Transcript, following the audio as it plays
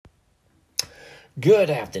Good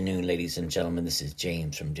afternoon, ladies and gentlemen. This is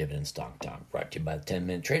James from Dividend Stock Talk, brought to you by the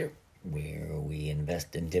 10-Minute Trader, where we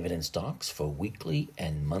invest in dividend stocks for weekly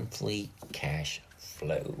and monthly cash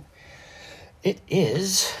flow. It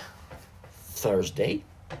is Thursday,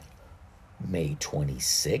 May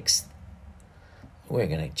 26th. We're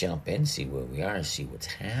going to jump in, see where we are, see what's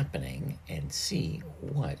happening, and see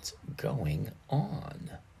what's going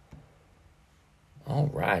on. All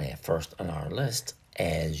right, at first on our list,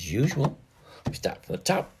 as usual, we start from the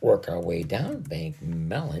top, work our way down. Bank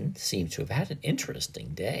Mellon seems to have had an interesting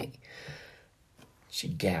day. She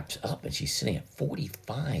gaps up and she's sitting at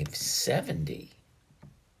 45.70.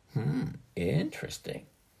 Interesting.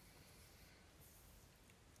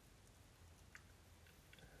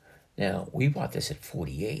 Now, we bought this at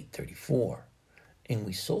 48.34, and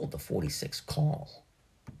we sold the 46 call.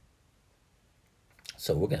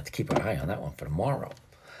 So we're going to have to keep our eye on that one for tomorrow.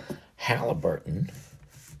 Halliburton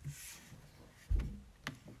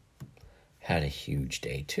had a huge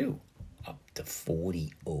day too, up to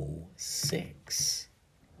 40.06.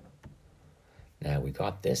 Now we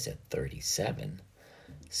got this at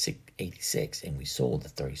 37.86, and we sold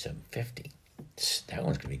at 37.50. That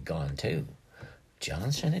one's going to be gone too.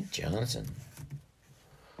 Johnson & Johnson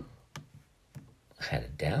had a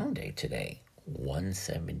down day today,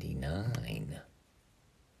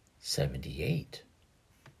 179.78.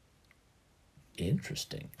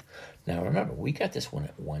 Interesting. Now remember, we got this one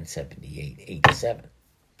at 178.87.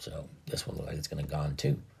 So this one looks like it's going to go on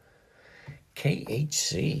too.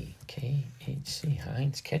 KHC,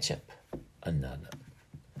 Heinz Ketchup, another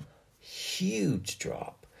huge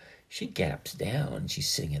drop. She gaps down. She's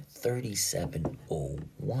sitting at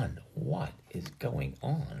 37.01. What is going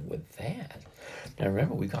on with that? Now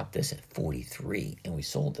remember, we got this at 43 and we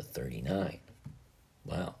sold at 39.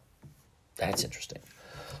 Wow, that's interesting.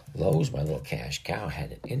 Lowe's, my little cash cow,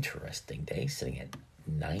 had an interesting day, sitting at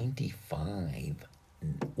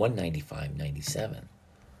 195.97.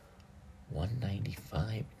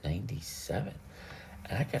 195.97.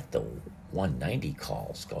 And I got the 190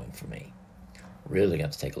 calls going for me. Really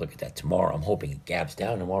got to take a look at that tomorrow. I'm hoping it gaps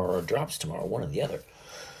down tomorrow or drops tomorrow, one or the other.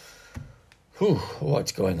 Whew,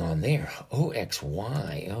 what's going on there?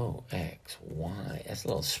 OXY. That's a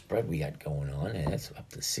little spread we got going on, and that's up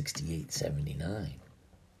to 68.79.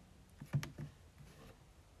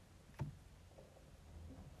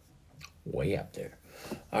 Way up there.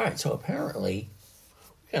 All right, so apparently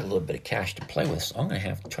we got a little bit of cash to play with, so I'm going to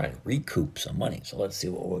have to try to recoup some money. So let's see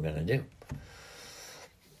what we're going to do.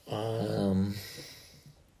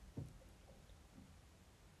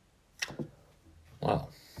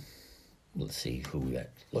 Well, let's see who we got to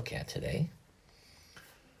look at today.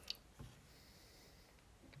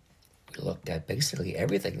 We looked at basically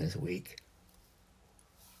everything this week.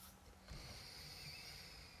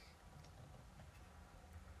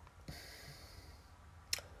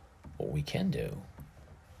 What we can do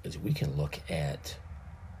is we can look at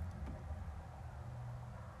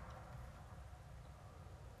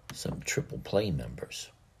some triple play members.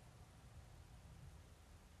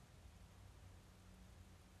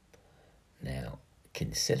 Now,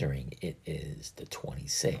 considering it is the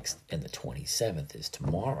 26th and the 27th is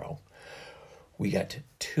tomorrow, we got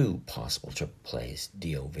two possible triple plays,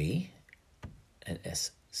 DOV and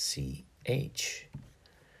SCH.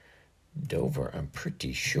 Dover, I'm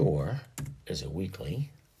pretty sure, is a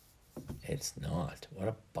weekly. It's not. What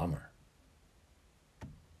a bummer.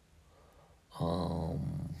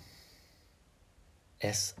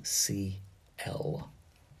 SCL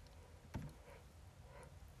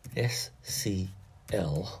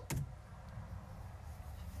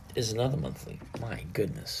is another monthly. My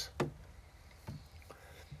goodness.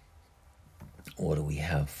 What do we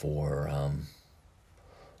have for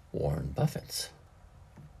Warren Buffett's?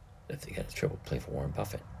 If they got a triple play for Warren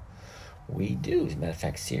Buffett. We do. As a matter of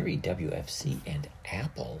fact, Siri, WFC, and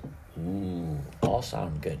Apple. Ooh, all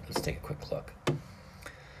sound good. Let's take a quick look.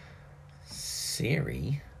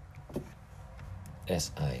 Siri,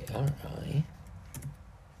 SIRI.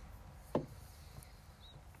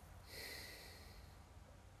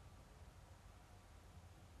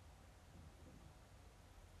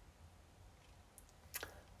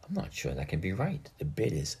 I'm not sure that can be right. The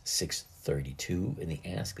bid is $632 and the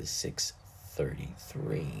ask is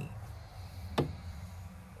 $633.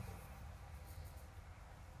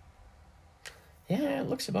 Yeah, it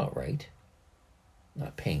looks about right.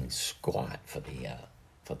 Not paying squat for that.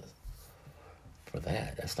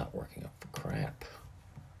 That's not working up for crap.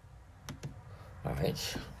 All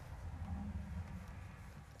right.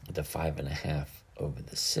 The 5.5 over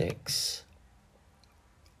the 6.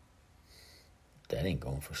 That ain't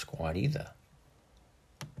going for squat either.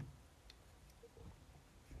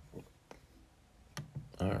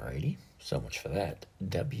 Alrighty, so much for that.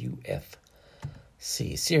 WFC.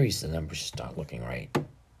 Series, the numbers just not looking right.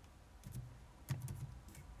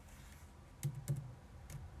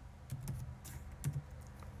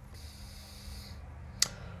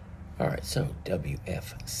 Alright, so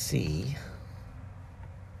WFC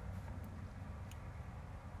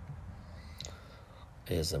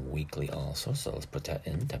is a weekly also, so let's put that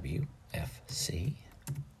in WFC.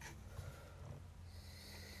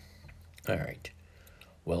 Alright,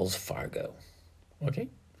 Wells Fargo. Okay,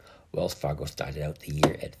 Wells Fargo started out the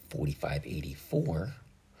year at 45.84,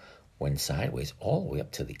 went sideways all the way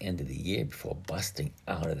up to the end of the year before busting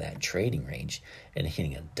out of that trading range and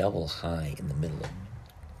hitting a double high in the middle of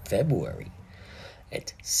February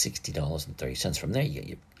at $60.30. From there, you get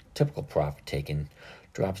your typical profit taken,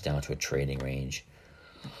 drops down to a trading range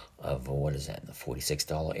of, what is that, in the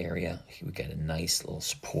 $46 area. Here we got a nice little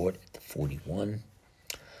support at the 41,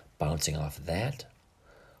 bouncing off of that.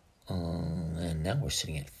 And now we're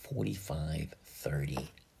sitting at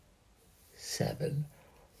 45.37.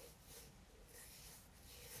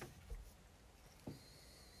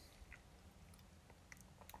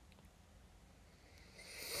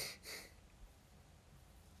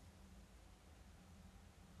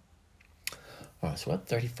 Oh, so what?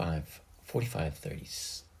 35, 45, 30,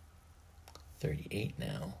 38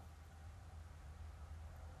 now.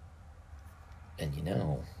 And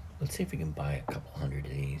let's see if we can buy a couple hundred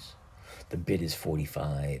of these. The bid is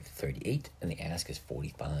 45.38 and the ask is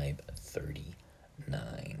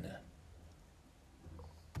 45.39.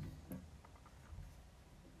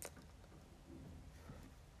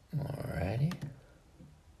 Alrighty.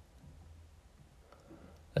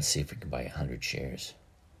 Let's see if we can buy 100 shares.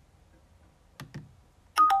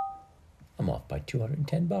 I'm off by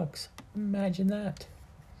 $210. Imagine that.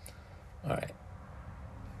 All right.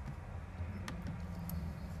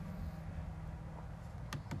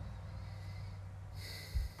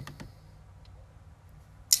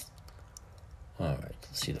 All right.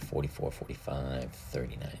 Let's see the 44, 45,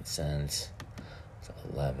 39 cents. It's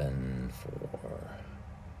 11 for.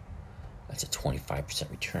 That's a 25%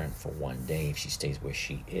 return for one day if she stays where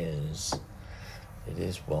she is. It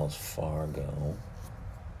is Wells Fargo.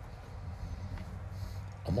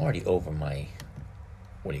 I'm already over my,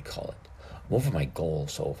 I'm over my goal,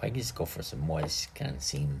 so if I just go for some more, this kind of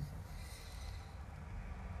seem,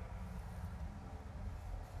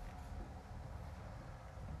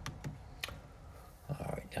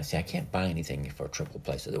 alright, now see, I can't buy anything for a triple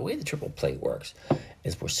play, so the way the triple play works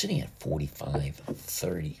is we're sitting at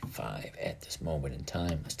 45.35 at this moment in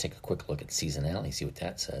time. Let's take a quick look at seasonality, see what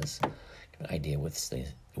that says, get an idea where this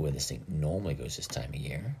thing normally goes this time of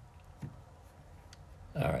year.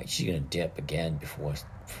 All right, she's going to dip again before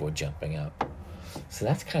jumping up. So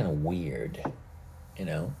that's kind of weird,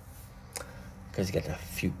 because you got a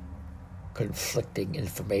few conflicting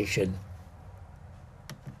information.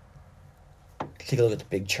 Take a look at the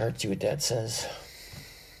big chart, see what that says.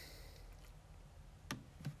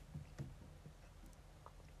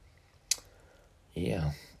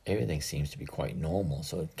 Yeah, everything seems to be quite normal,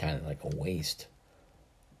 so it's kind of like a waste.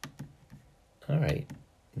 All right,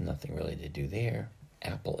 nothing really to do there.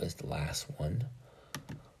 Apple is the last one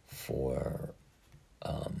for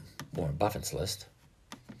Warren Buffett's list.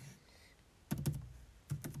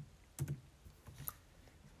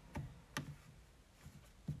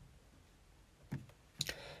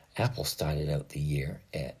 Apple started out the year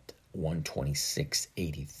at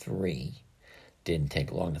 126.83. Didn't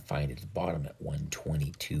take long to find its bottom at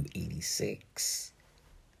 122.86.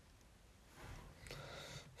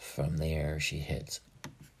 From there, she hits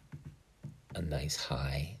a nice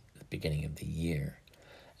high at the beginning of the year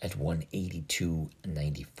at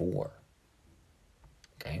 182.94.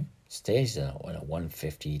 Okay, stays in a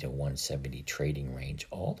 150 to 170 trading range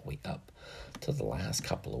all the way up to the last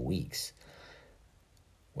couple of weeks,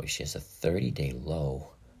 where she has a 30-day low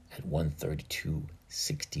at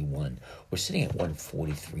 132.61. We're sitting at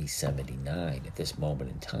 143.79 at this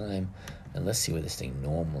moment in time, and let's see where this thing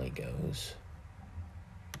normally goes.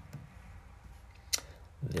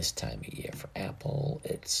 This time of year for Apple,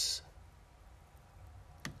 it's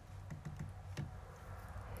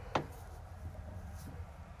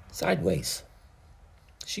sideways.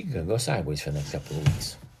 She can go sideways for the next couple of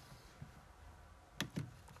weeks.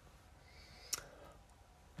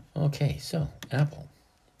 Okay, so Apple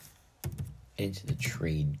into the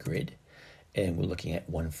trade grid, and we're looking at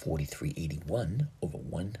 143.81 over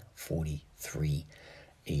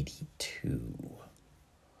 143.82.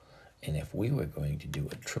 And if we were going to do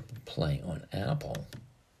a triple play on Apple,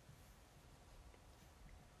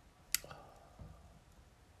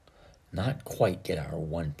 not quite get our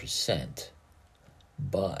 1%,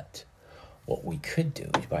 But what we could do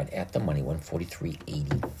is buy it at the money,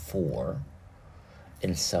 143.84,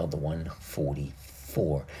 and sell the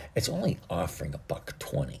 144. It's only offering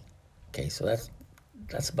 $1.20. Okay, so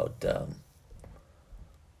that's about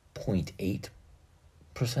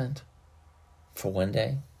 0.8% for one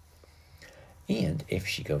day. And if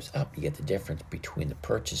she goes up, you get the difference between the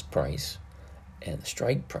purchase price and the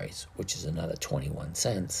strike price, which is another 21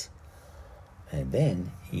 cents. And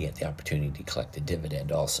then you get the opportunity to collect the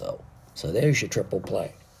dividend also. So there's your triple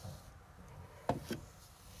play.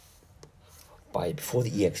 Buy it before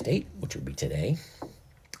the EX date, which would be today.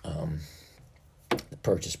 The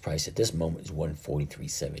purchase price at this moment is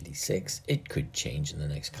 143.76. It could change in the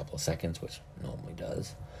next couple of seconds, which it normally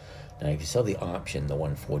does. Now, if you sell the option, the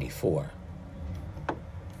 144,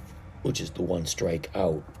 which is the one strike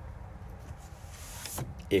out,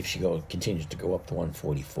 if she continues to go up to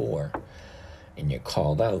 144 and you're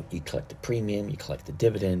called out, you collect the premium, you collect the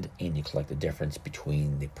dividend, and you collect the difference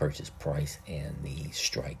between the purchase price and the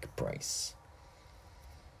strike price.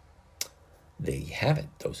 There you have it.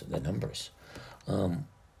 Those are the numbers. All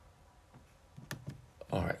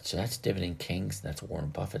right, so that's Dividend Kings. That's Warren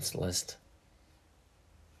Buffett's list.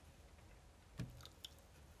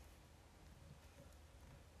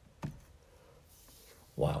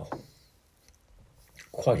 Wow.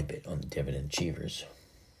 Quite a bit on the dividend achievers.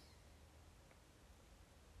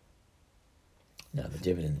 Now, the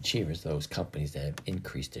dividend achievers, those companies that have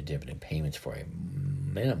increased their dividend payments for a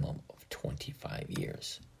minimum of 25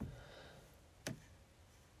 years.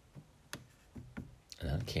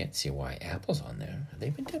 And I can't see why Apple's on there. Have they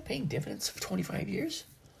been paying dividends for 25 years?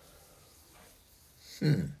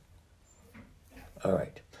 All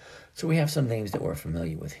right. So we have some names that we're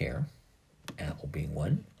familiar with here. Apple being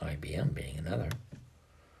one, IBM being another.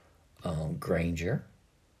 Grainger,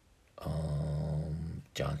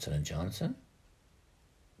 Johnson & Johnson,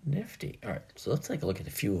 Nifty. All right, so let's take a look at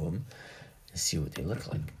a few of them and see what they look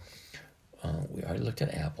like. We already looked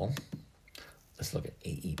at Apple. Let's look at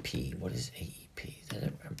AEP. What is AEP? Is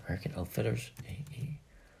that American Outfitters?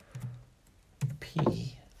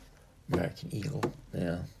 AEP. American Eagle.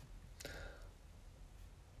 Yeah.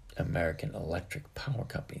 American Electric Power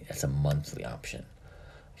Company. That's a monthly option.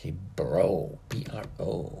 Okay, BRO.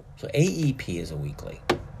 B-R-O. So AEP is a weekly.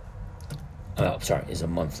 Oh, sorry, is a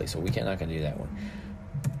monthly. So we're not going to do that one.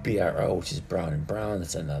 BRO, which is Brown and Brown.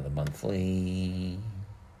 That's another monthly.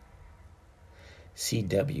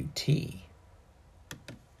 CWT.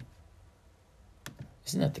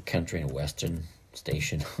 Isn't that the country and western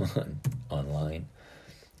station online?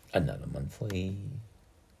 Another monthly.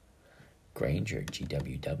 Grainger,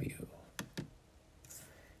 GWW.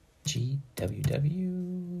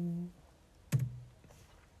 GWW.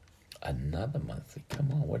 Another monthly.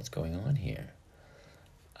 Come on, what's going on here?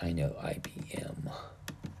 I know IBM.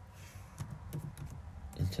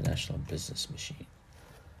 International Business Machine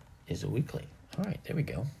is a weekly. All right, there we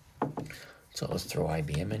go. So let's throw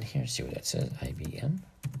IBM in here, see what that says. IBM.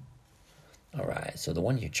 All right, so the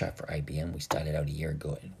one-year chart for IBM, we started out a year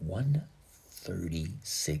ago at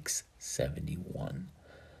 136.71.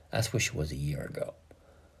 That's where she was a year ago.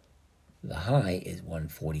 The high is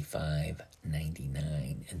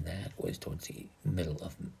 145.99, and that was towards the middle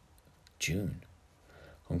of June.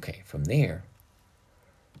 Okay, from there,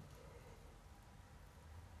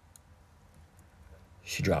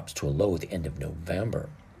 she drops to a low at the end of November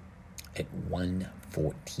at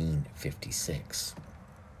 114.56,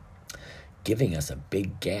 giving us a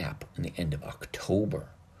big gap in the end of October,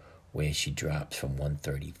 where she drops from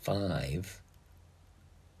 135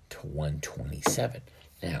 to 127.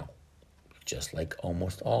 Now, just like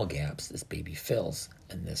almost all gaps, this baby fills,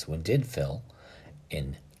 and this one did fill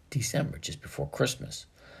in December, just before Christmas.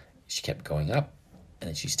 She kept going up, and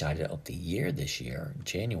then she started out the year this year,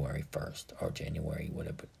 January 1st, or January,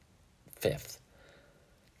 whatever, 5th,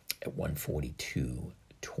 at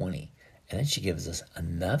 142.20. And then she gives us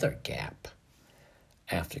another gap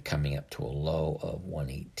after coming up to a low of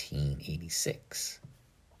 118.86.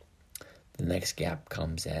 The next gap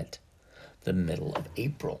comes at the middle of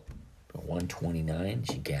April. 129,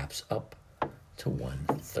 she gaps up to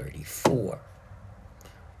 134.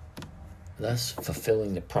 Thus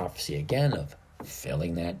fulfilling the prophecy again of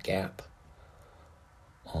filling that gap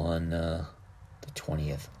on the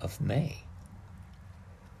 20th of May.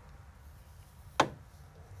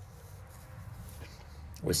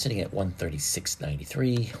 We're sitting at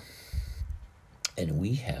 136.93, and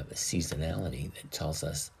we have a seasonality that tells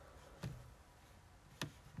us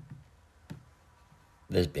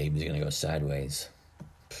this baby's going to go sideways.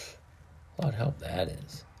 Lord help that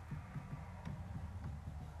is.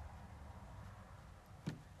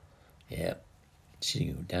 Yep. She's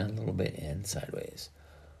going to go down a little bit and sideways.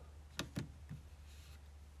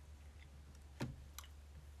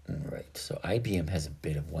 All right, so IBM has a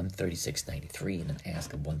bid of 136.93 and an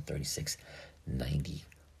ask of 136.95.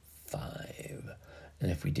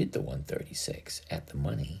 And if we did the 136 at the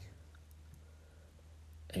money,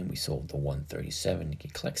 and we sold the 137, you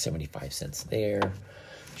can collect 75 cents there.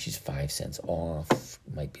 She's 5 cents off.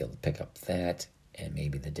 Might be able to pick up that, and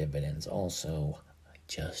maybe the dividends also. I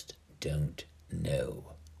just don't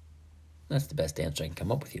know. That's the best answer I can come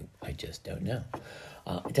up with you. I just don't know.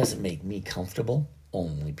 It doesn't make me comfortable,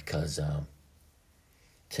 only because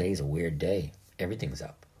today's a weird day. Everything's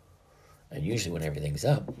up. And usually when everything's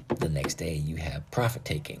up, the next day you have profit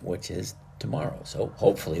taking, which is tomorrow. So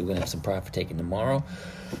hopefully we're going to have some profit taking tomorrow.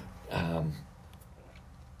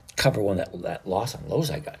 Cover one that loss on lows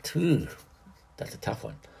I got. Ooh, that's a tough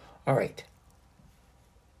one. All right.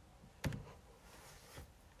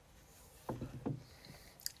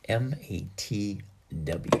 MATW.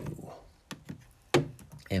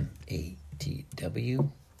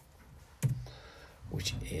 MATW,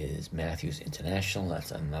 which is Matthews International.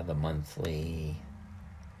 That's another monthly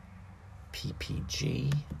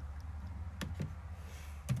PPG.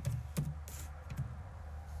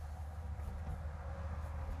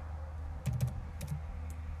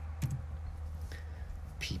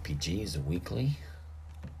 PPG is a weekly.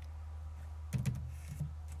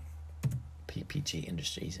 PPG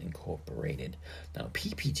Industries Incorporated. Now,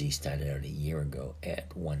 PPG started out a year ago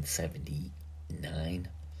at 179.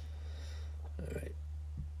 All right.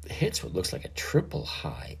 It hits what looks like a triple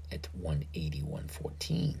high at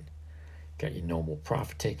 180.114. Got your normal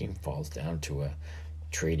profit taking, falls down to a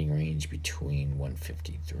trading range between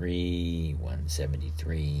 153,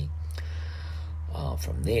 173.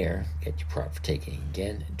 From there, get your profit taking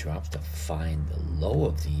again. It drops to find the low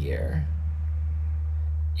of the year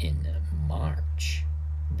in March,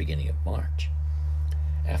 beginning of March.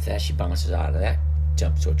 After that, she bounces out of that,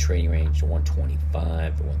 jumps to a trading range to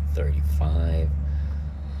 125 to 135.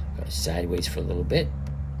 Goes sideways for a little bit.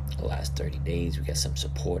 The last 30 days, we got some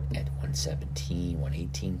support at 117,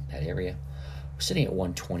 118, that area. We're sitting at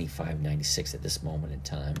 125.96 at this moment in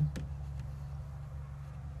time.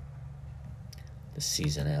 The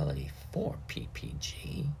seasonality for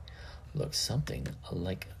PPG looks something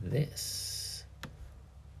like this.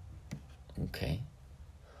 Okay.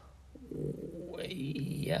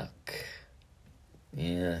 Yuck.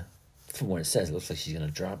 Yeah. From what it says, it looks like she's going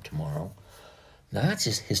to drop tomorrow. Now, that's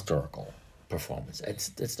just historical performance.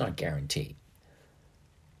 It's not guaranteed.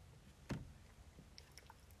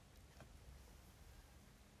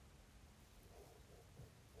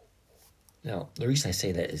 Now, the reason I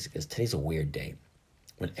say that is because today's a weird day.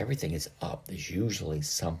 When everything is up, there's usually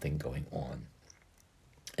something going on.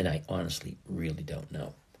 And I honestly really don't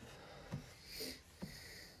know.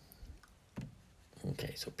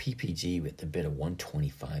 Okay, so PPG with the bid of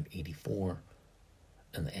 125.84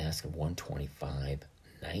 and the ask of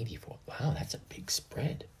 125.94. Wow, that's a big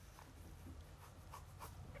spread.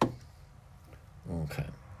 Okay.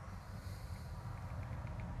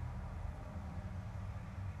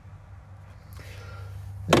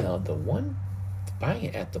 Now, the one buying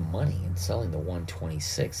it at the money and selling the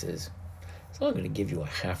 126 is it's only going to give you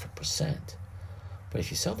 0.5%. But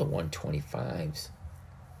if you sell the 125s,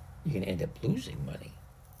 you're going to end up losing money.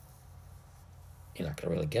 You're not going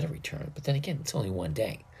to really get a return. But then again, it's only one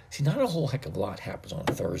day. See, not a whole heck of a lot happens on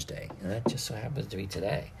a Thursday. And that just so happens to be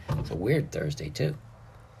today. It's a weird Thursday, too.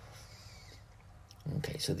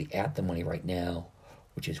 Okay, so the at the money right now,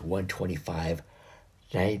 which is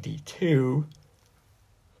 125.92,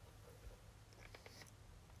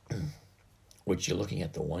 which you're looking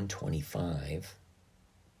at the 125,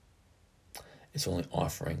 it's only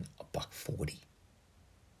offering $1.40.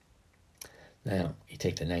 Now, you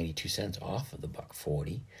take the 92 cents off of the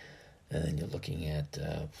 $1.40, and then you're looking at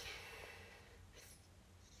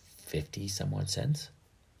 50 somewhat cents.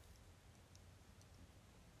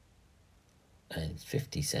 And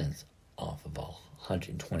 50 cents off of a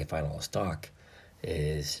 $125 stock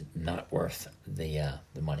is not worth the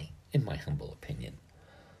money, in my humble opinion.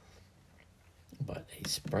 But a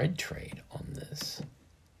spread trade on this,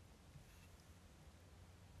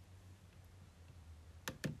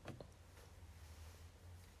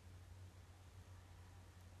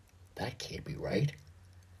 that can't be right.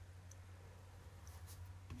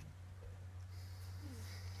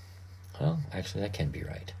 Well, actually, that can be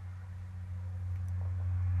right.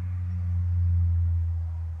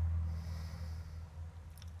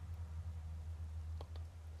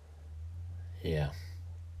 Yeah.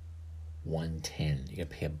 110. You're going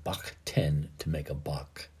to pay $1.10 to make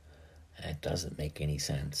 $1. That doesn't make any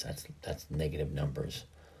sense. That's negative numbers.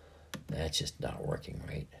 That's just not working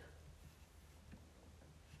right.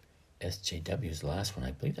 SJW is the last one.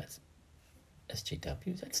 I believe that's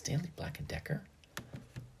SJW. Is that Stanley Black & Decker?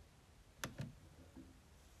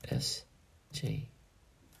 SJW.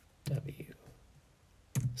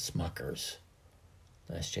 Smuckers.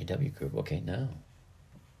 The SJW Group. Okay, no.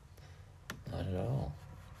 Not at all.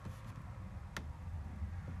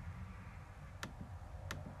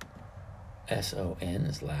 SON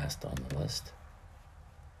is last on the list.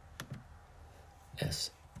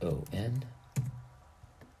 SON.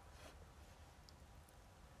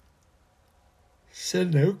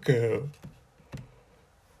 Sunoco.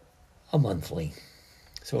 A monthly.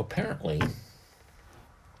 So apparently,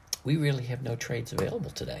 we really have no trades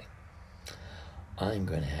available today. I'm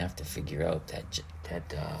going to have to figure out that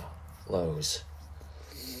Lowe's.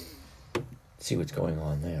 See what's going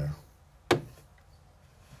on there.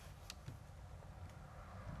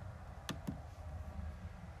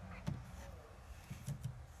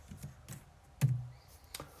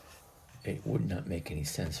 It would not make any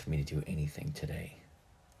sense for me to do anything today.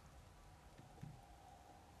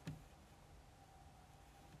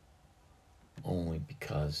 Only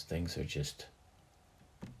because things are just,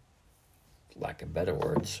 lack of better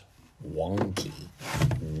words, wonky.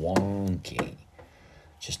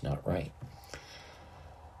 Just not right.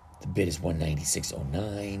 The bid is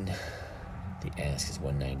 $196.09. The ask is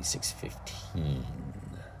 $196.15.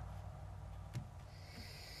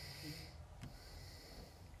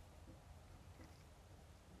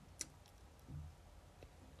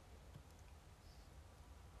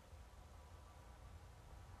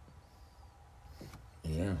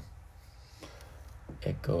 Yeah.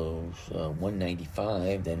 It goes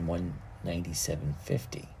 195, then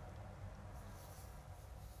 197.50.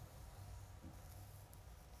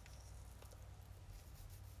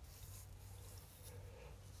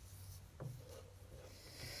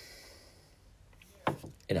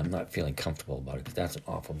 And I'm not feeling comfortable about it because that's an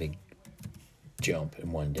awful big jump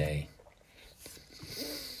in one day.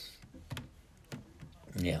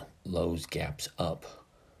 Yeah, Lowe's gaps up.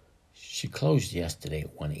 She closed yesterday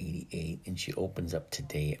at 188 and she opens up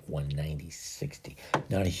today at 190.60.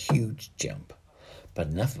 Not a huge jump, but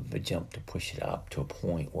enough of a jump to push it up to a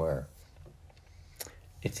point where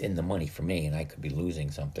it's in the money for me and I could be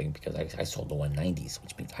losing something because I sold the 190s,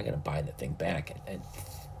 which means I got to buy the thing back at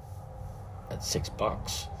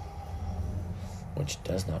 $6, which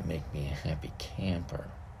does not make me a happy camper.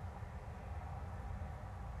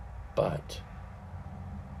 But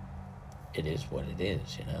it is what it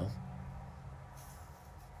is, you know?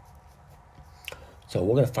 So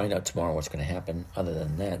we're going to find out tomorrow what's going to happen. Other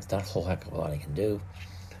than that, it's not a whole heck of a lot I can do.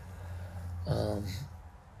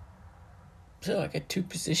 So I got two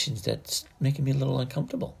positions that's making me a little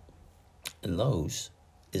uncomfortable. And Lowe's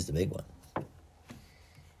is the big one.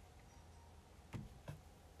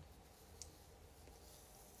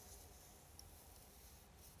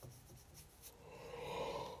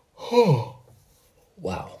 Oh,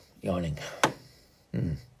 wow, yawning.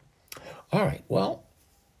 All right, well,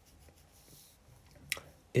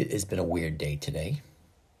 it has been a weird day today.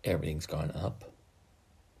 Everything's gone up.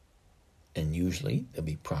 And usually there'll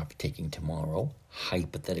be profit taking tomorrow,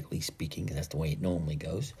 hypothetically speaking, because that's the way it normally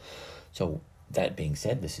goes. So that being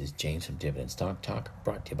said, this is James from Dividend Stock Talk,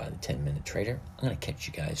 brought to you by the 10-Minute Trader. I'm going to catch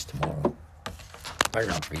you guys tomorrow right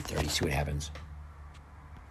around 3:30, see what happens.